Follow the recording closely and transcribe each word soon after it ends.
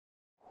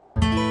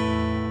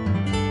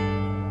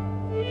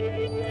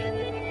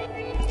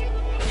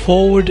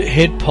Forward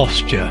head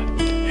posture,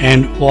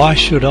 and why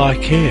should I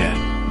care?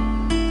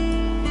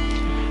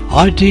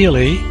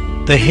 Ideally,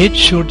 the head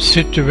should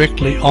sit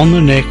directly on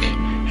the neck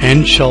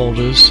and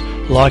shoulders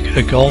like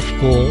a golf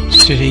ball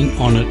sitting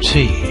on a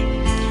tee.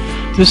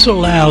 This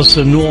allows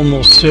the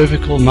normal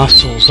cervical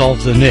muscles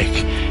of the neck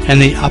and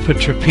the upper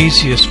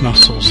trapezius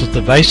muscles at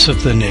the base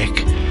of the neck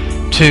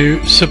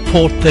to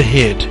support the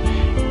head.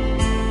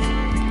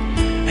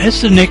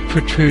 As the neck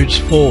protrudes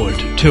forward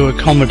to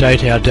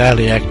accommodate our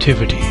daily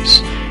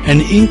activities,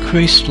 an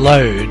increased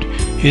load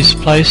is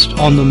placed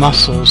on the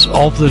muscles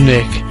of the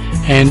neck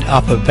and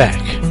upper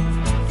back.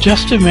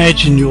 Just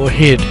imagine your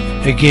head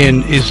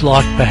again is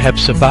like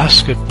perhaps a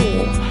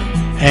basketball,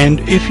 and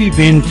if you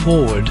bend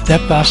forward,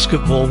 that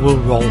basketball will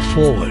roll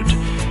forward.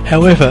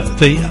 However,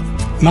 the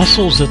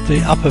muscles at the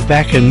upper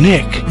back and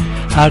neck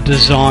are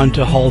designed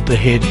to hold the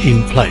head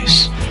in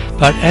place.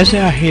 But as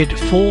our head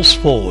falls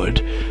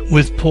forward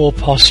with poor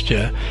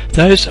posture,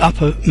 those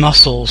upper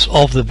muscles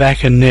of the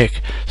back and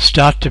neck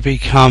start to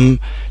become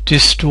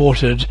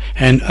distorted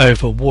and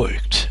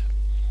overworked.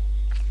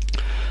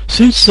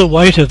 Since the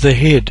weight of the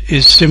head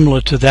is similar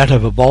to that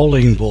of a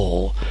bowling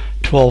ball,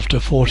 12 to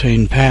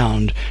 14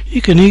 pound,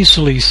 you can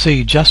easily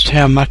see just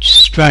how much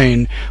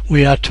strain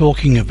we are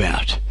talking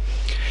about.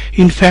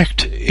 In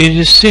fact, it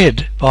is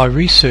said by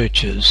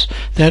researchers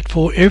that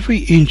for every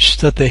inch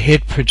that the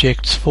head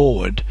projects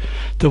forward,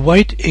 the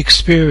weight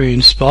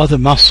experienced by the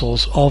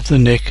muscles of the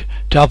neck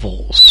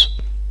doubles.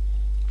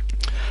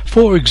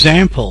 For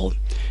example,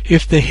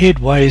 if the head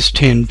weighs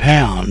 10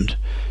 pound,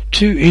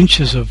 2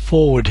 inches of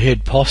forward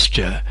head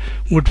posture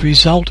would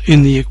result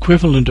in the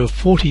equivalent of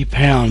 40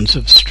 pounds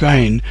of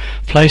strain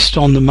placed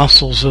on the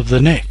muscles of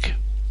the neck.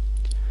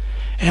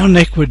 Our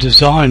neck were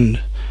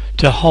designed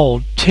to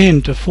hold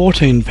 10 to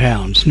 14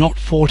 pounds, not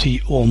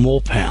 40 or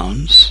more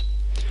pounds.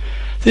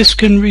 This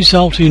can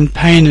result in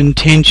pain and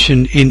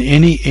tension in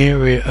any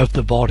area of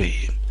the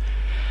body.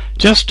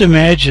 Just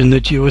imagine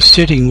that you are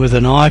sitting with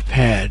an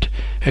iPad,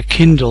 a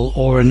Kindle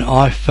or an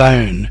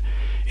iPhone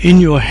in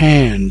your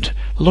hand,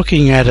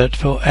 looking at it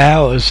for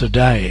hours a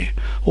day,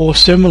 or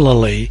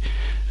similarly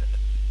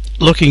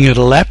looking at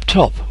a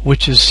laptop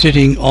which is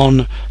sitting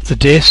on the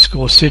desk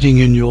or sitting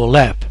in your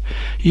lap.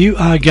 You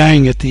are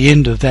going at the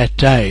end of that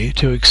day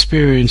to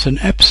experience an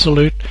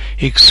absolute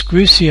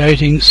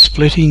excruciating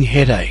splitting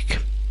headache.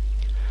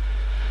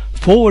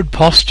 Forward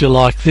posture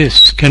like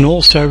this can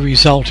also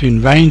result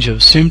in range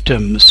of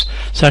symptoms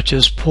such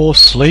as poor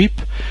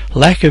sleep,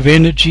 lack of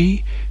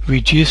energy,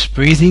 reduced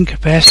breathing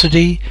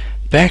capacity,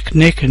 back,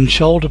 neck and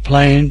shoulder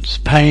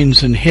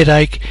pains and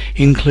headache,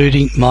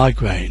 including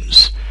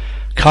migraines.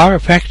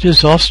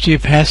 Chiropractors,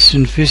 osteopaths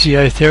and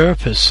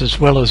physiotherapists, as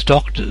well as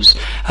doctors,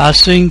 are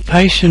seeing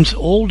patients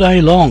all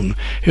day long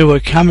who are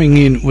coming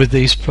in with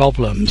these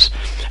problems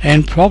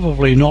and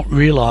probably not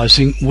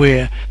realizing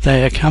where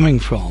they are coming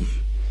from.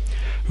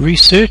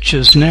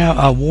 Researchers now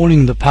are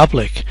warning the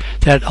public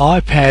that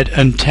iPad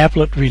and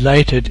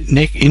tablet-related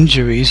neck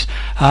injuries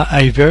are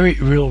a very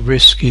real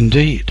risk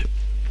indeed.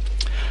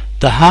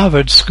 The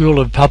Harvard School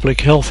of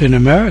Public Health in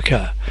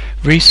America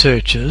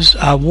researchers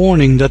are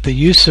warning that the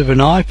use of an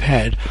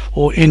iPad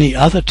or any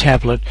other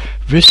tablet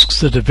risks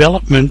the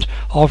development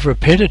of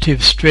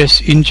repetitive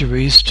stress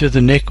injuries to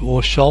the neck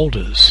or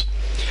shoulders.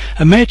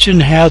 Imagine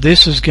how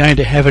this is going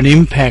to have an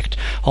impact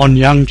on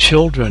young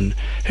children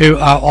who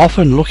are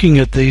often looking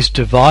at these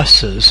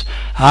devices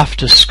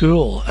after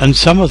school, and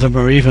some of them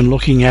are even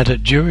looking at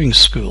it during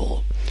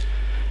school.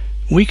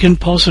 We can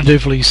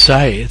positively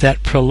say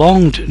that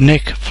prolonged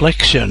neck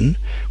flexion,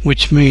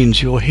 which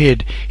means your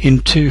head in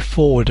too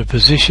forward a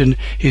position,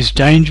 is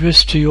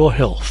dangerous to your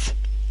health.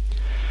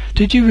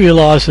 Did you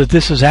realize that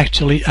this is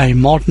actually a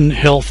modern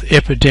health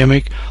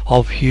epidemic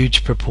of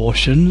huge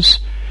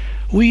proportions?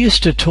 We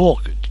used to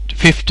talk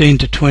 15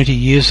 to 20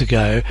 years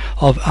ago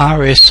of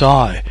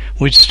RSI,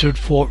 which stood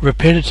for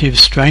repetitive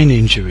strain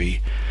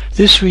injury.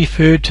 This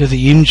referred to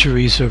the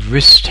injuries of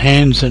wrists,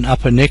 hands and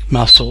upper neck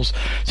muscles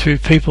through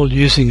people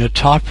using a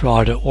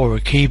typewriter or a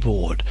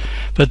keyboard.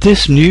 But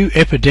this new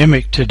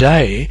epidemic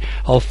today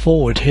of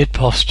forward head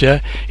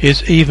posture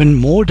is even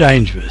more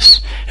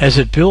dangerous, as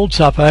it builds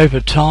up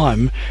over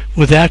time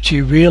without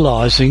you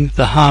realizing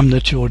the harm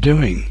that you're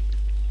doing.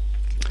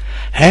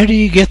 How do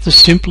you get the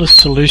simplest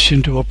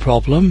solution to a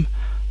problem?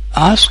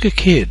 Ask a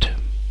kid.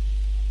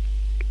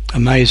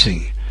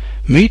 Amazing.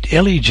 Meet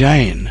Ellie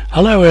Jane.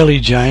 Hello,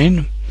 Ellie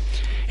Jane.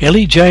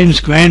 Ellie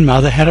Jane's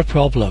grandmother had a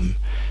problem.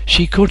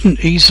 She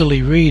couldn't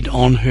easily read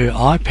on her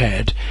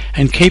iPad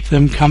and keep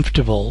them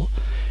comfortable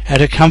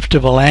at a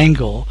comfortable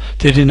angle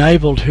that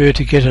enabled her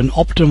to get an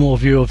optimal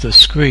view of the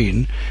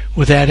screen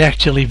without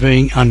actually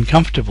being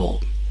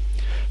uncomfortable.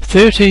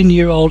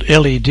 13-year-old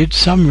Ellie did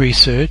some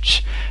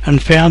research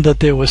and found that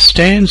there were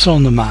stands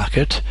on the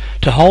market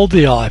to hold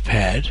the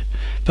iPad,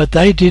 but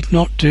they did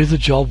not do the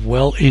job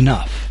well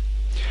enough.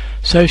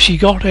 So she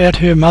got out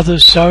her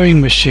mother's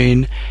sewing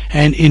machine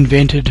and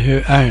invented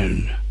her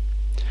own.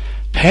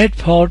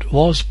 Padpod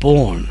was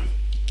born.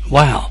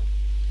 Wow.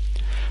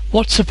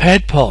 What's a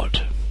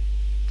padpod?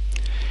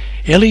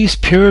 Ellie's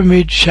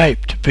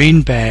pyramid-shaped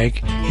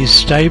beanbag is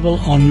stable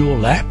on your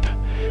lap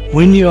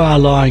when you are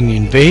lying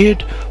in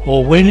bed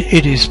or when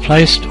it is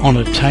placed on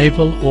a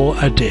table or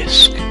a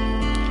desk.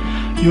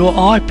 Your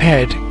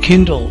iPad,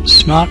 Kindle,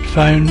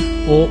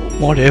 smartphone or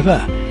whatever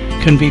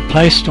can be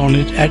placed on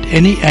it at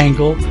any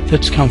angle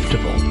that's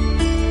comfortable.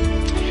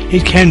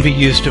 It can be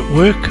used at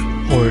work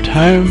or at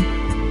home,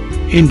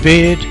 in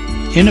bed,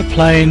 in a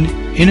plane,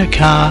 in a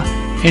car,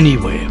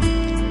 anywhere.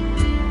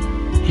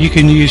 You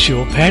can use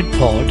your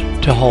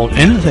padpod to hold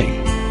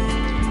anything.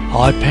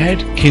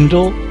 iPad,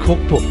 Kindle,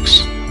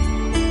 cookbooks.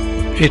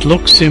 It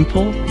looks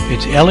simple,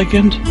 it's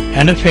elegant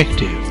and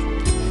effective.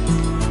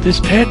 This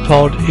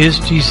padpod is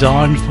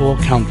designed for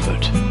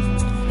comfort.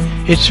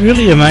 It's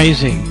really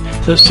amazing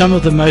that some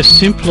of the most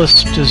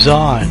simplest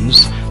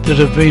designs that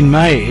have been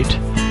made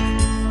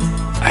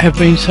have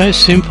been so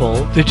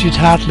simple that you'd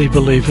hardly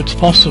believe it's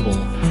possible.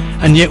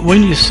 And yet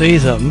when you see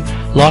them,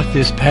 like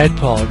this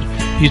padpod,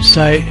 you'd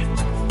say,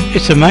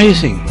 it's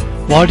amazing.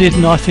 Why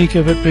didn't I think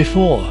of it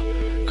before?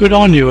 Good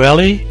on you,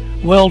 Ellie.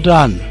 Well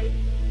done.